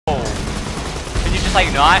just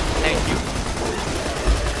like not. Thank you.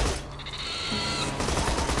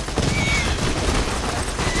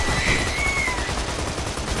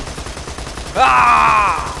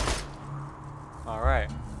 Ah! Alright.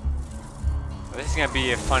 Well, this is gonna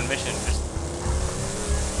be a fun mission. Just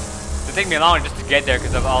it'll take me long just to get there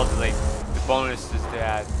because of all the like the bonuses they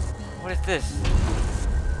add. What is this?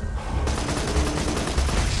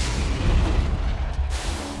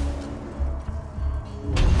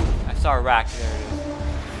 I saw a rack. There it is.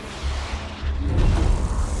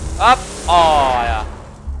 Up! Oh yeah.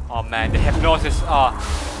 Oh man, the hypnosis.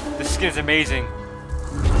 Oh, the skin's amazing.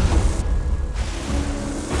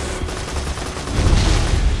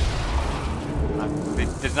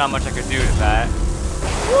 There's not much I could do to that.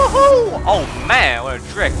 Woohoo! Oh man, what a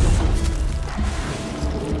trick!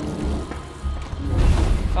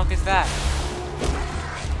 Fuck is that?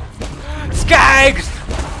 Skags!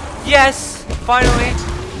 Yes! Finally!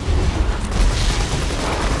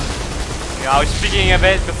 You know, I was speaking of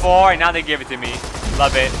it before and now they give it to me.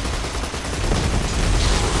 Love it.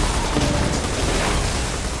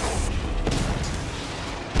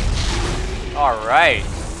 Alright.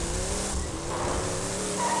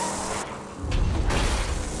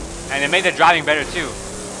 And it made the driving better too.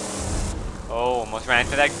 Oh, almost ran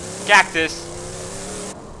into that cactus.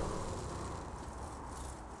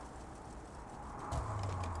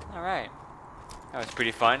 Alright. That was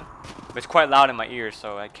pretty fun. But it's quite loud in my ears,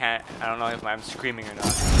 so I don't know if I'm screaming or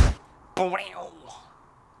not.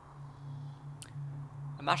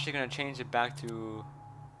 I'm actually gonna change it back to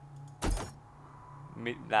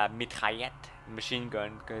that mitraillette machine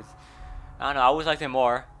gun, because I don't know, I always liked it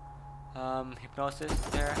more. Hypnosis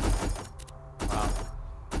there. Wow.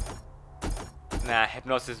 Nah,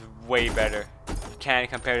 hypnosis is way better. You can't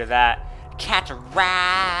compare to that. Catch a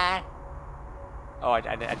rat. Oh, I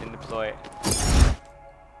didn't deploy it.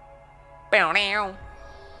 Wait,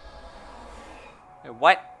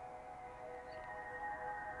 what?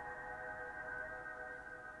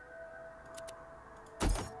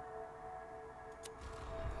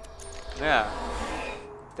 Yeah,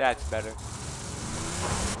 that's better.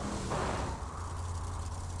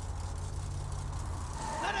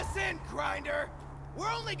 Let us in, Grinder. We're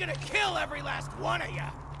only gonna kill every last one of you.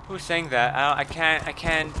 Who's saying that? I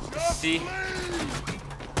can't see.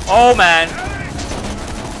 Oh man.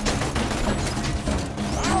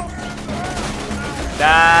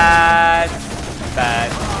 That's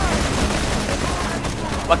bad.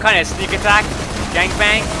 What kind of sneak attack?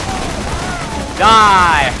 Gangbang?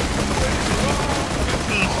 Die!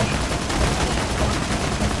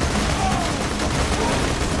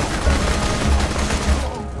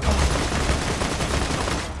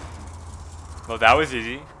 Well, that was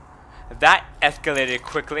easy. That escalated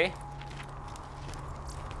quickly.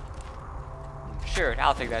 Sure,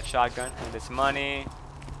 I'll take that shotgun and this money.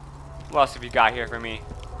 What else have you got here for me?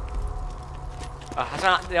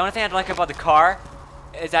 The only thing I like about the car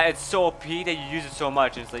is that it's so OP that you use it so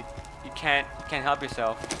much. It's like you can't help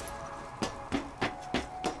yourself.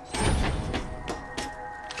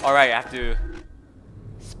 All right, I have to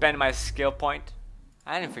spend my skill point.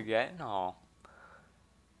 I didn't forget. No.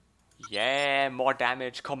 Yeah, more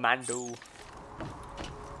damage, commando.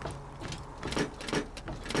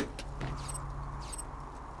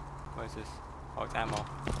 What is this? Oh, it's ammo.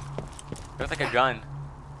 Looks like a gun.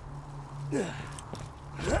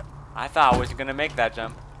 I thought I wasn't gonna make that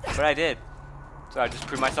jump, but I did. So I just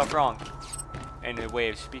proved myself wrong. In a way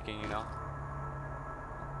of speaking, you know.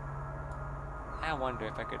 I wonder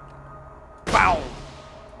if I could. Bow!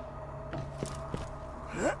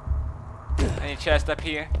 Any chest up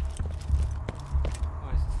here?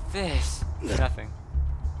 What is this? Nothing.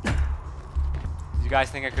 Do you guys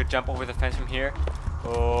think I could jump over the fence from here?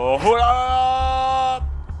 Oh,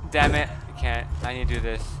 damn it. I can't. I need to do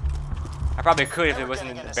this. I probably could if it wasn't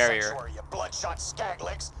in the barrier. You bloodshot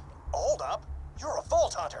skaglicks. Hold up. You're a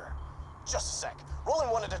vault hunter. Just a sec. Roland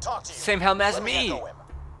wanted to talk to you. Same helmet as me.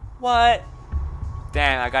 What?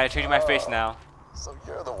 Damn, I gotta change my face now. So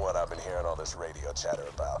you're the one I've been hearing all this radio chatter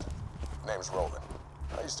about. Name's Roland.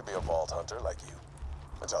 I used to be a vault hunter like you.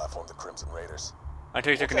 Until I formed the Crimson Raiders.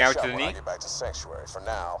 Until you took an arrow to the knee? I get back to Sanctuary. For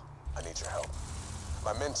now, I need your help.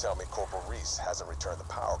 My men tell me Corporal Reese hasn't returned the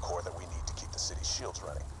power core that we need to keep the city's shields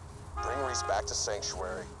running. Bring Reese back to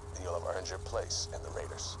Sanctuary, and you'll have earned your place in the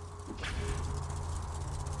Raiders.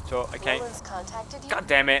 So, I can't. Roland's contacted you? God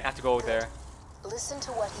damn it, I have to go over there. Listen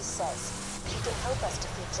to what he says. He can help us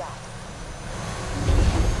defeat Jack.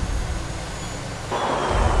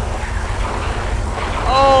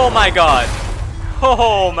 Oh my god.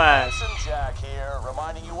 Oh man. Listen, Jack here,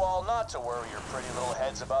 reminding you all not to worry your pretty little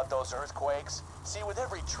heads about those earthquakes. See, with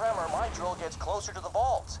every tremor, my drill gets closer to the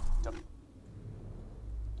vault.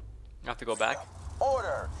 I have to go back.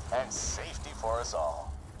 Order and safety for us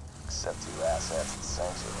all. Except you asshats at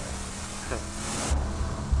Sanctuary.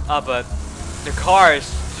 But the car is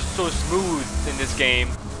just so smooth in this game.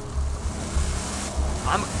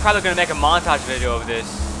 I'm probably gonna make a montage video of this.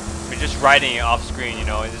 I mean, just riding it off screen, you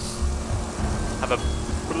know, and just have a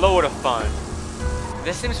load of fun.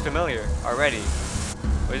 This seems familiar already.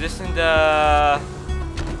 Was this in the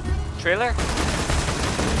trailer?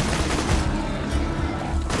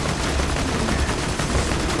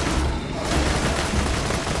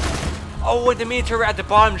 Oh, the meter at the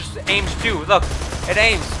bottom just aims too. Look, it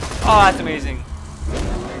aims. Oh, that's amazing.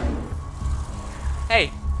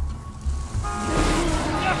 Hey.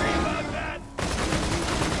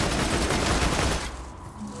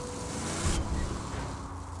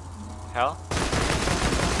 Hell?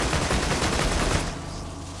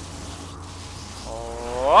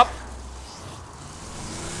 Oh.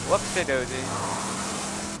 Whoopsie dozy.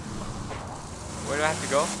 Where do I have to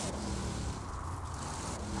go?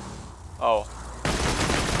 Oh.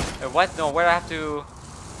 What? No, where do I have to?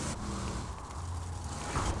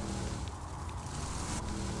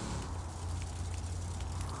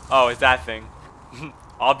 Oh, it's that thing.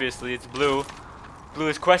 Obviously, it's blue. Blue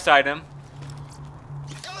is quest item.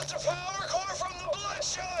 Got the power core from the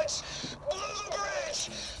Bloodshots! Blew the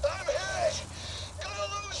bridge! I'm hit! Gonna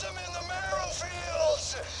lose them in the marrow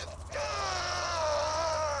fields!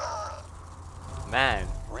 Ah! Man.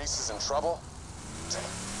 Reese is in trouble?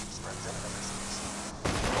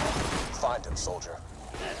 Find him, soldier.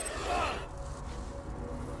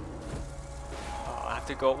 Oh, I have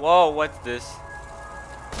to go. Whoa, what's this?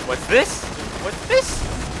 What's this? What's this?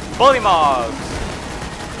 Bully mobs!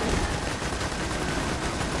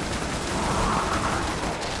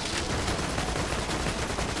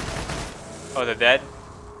 Oh, they're dead?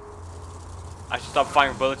 I should stop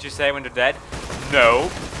firing bullets, you say, when they're dead?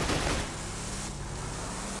 No.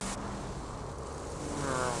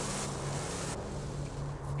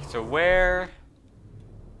 So where?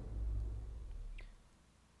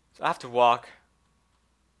 So I have to walk.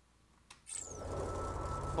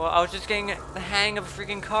 Well, I was just getting the hang of a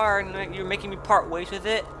freaking car and you're making me part ways with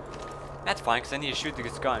it? That's fine, because I need to shoot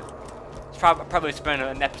this gun. It's probably spend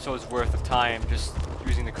an episode's worth of time just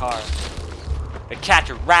using the car. The catch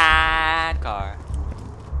a ride car.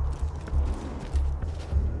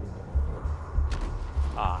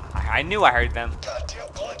 Ah, I knew I heard them. Goddamn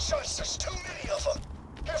Bloodshots, there's too many of them.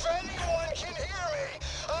 If anyone can hear me,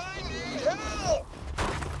 I need help!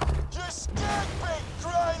 You're scared, big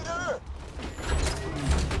grinder!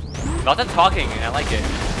 Lots of talking, and I like it.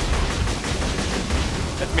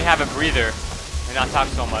 Let me have a breather and not talk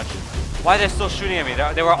so much. Why are they still shooting at me?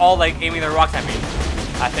 They were all like aiming their rocks at me.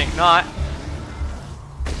 I think not.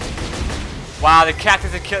 Wow, the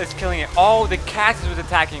cactus is killing it. Oh, the cactus was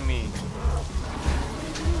attacking me.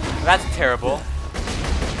 That's terrible.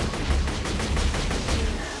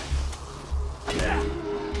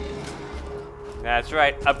 That's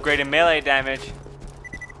right, upgraded melee damage.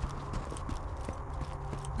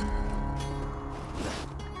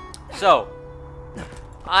 So,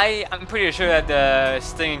 I'm pretty sure that the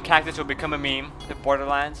stinging cactus will become a meme, the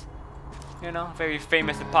Borderlands. You know, very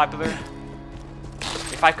famous and popular.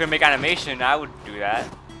 If I could make animation, I would do that.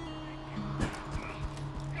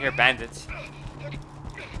 Here, bandits.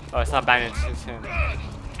 Oh, it's not bandits, it's him.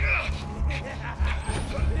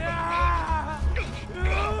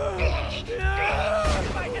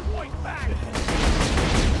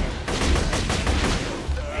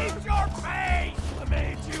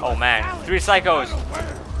 Oh man, 3 psychos!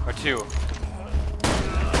 Or 2.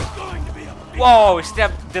 Whoa,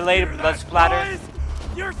 step delayed blood splatter.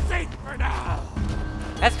 You're safe for now.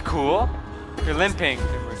 That's cool. You're limping.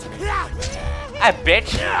 Ah,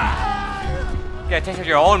 bitch. You gotta take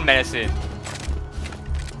your own medicine.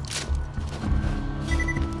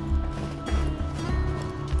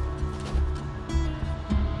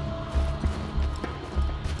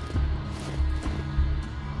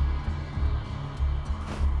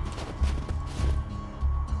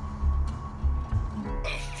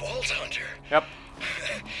 Yep.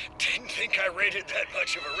 Didn't think I rated that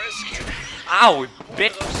much of a risk. Ow,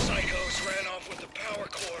 bitch. Those psychos ran off with the power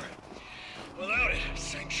core. Without it,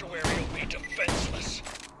 Sanctuary will be defenseless.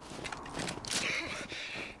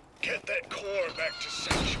 Get that core back to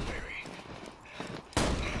Sanctuary.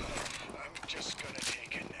 I'm just gonna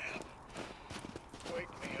take a nap.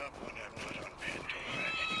 Wake me up when I'm not on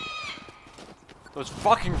Pandora anymore. Those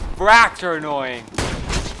fucking fracks are annoying.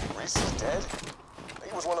 Reese is dead?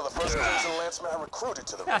 He was one of the first Crimson Lancemen I recruited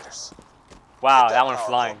to the Raiders. Wow, Get that one's power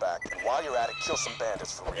flying. core back, and while you're at it, kill some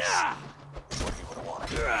bandits for Reese. Is what he would have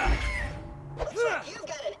wanted. Looks like you've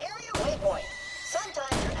got an area waypoint.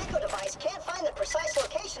 Sometimes your echo device can't find the precise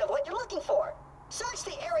location of what you're looking for. Search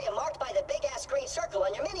the area marked by the big-ass green circle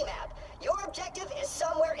on your minimap. Your objective is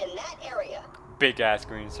somewhere in that area. Big ass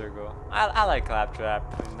green circle. I like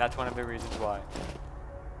Claptrap, and that's one of the reasons why.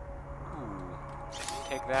 Ooh.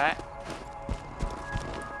 Take that.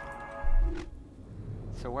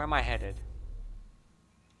 So where am I headed?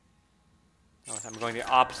 Oh, so I'm going the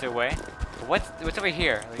opposite way. But what's over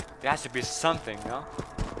here? Like, there has to be something, no?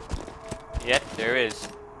 Yep, there is.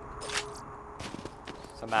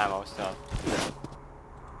 Some ammo stuff.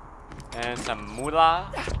 And some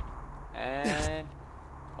moolah. And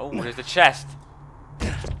oh, there's the chest.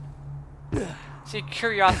 See,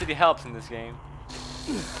 curiosity helps in this game.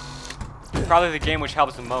 Probably the game which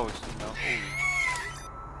helps the most, you know. Ooh.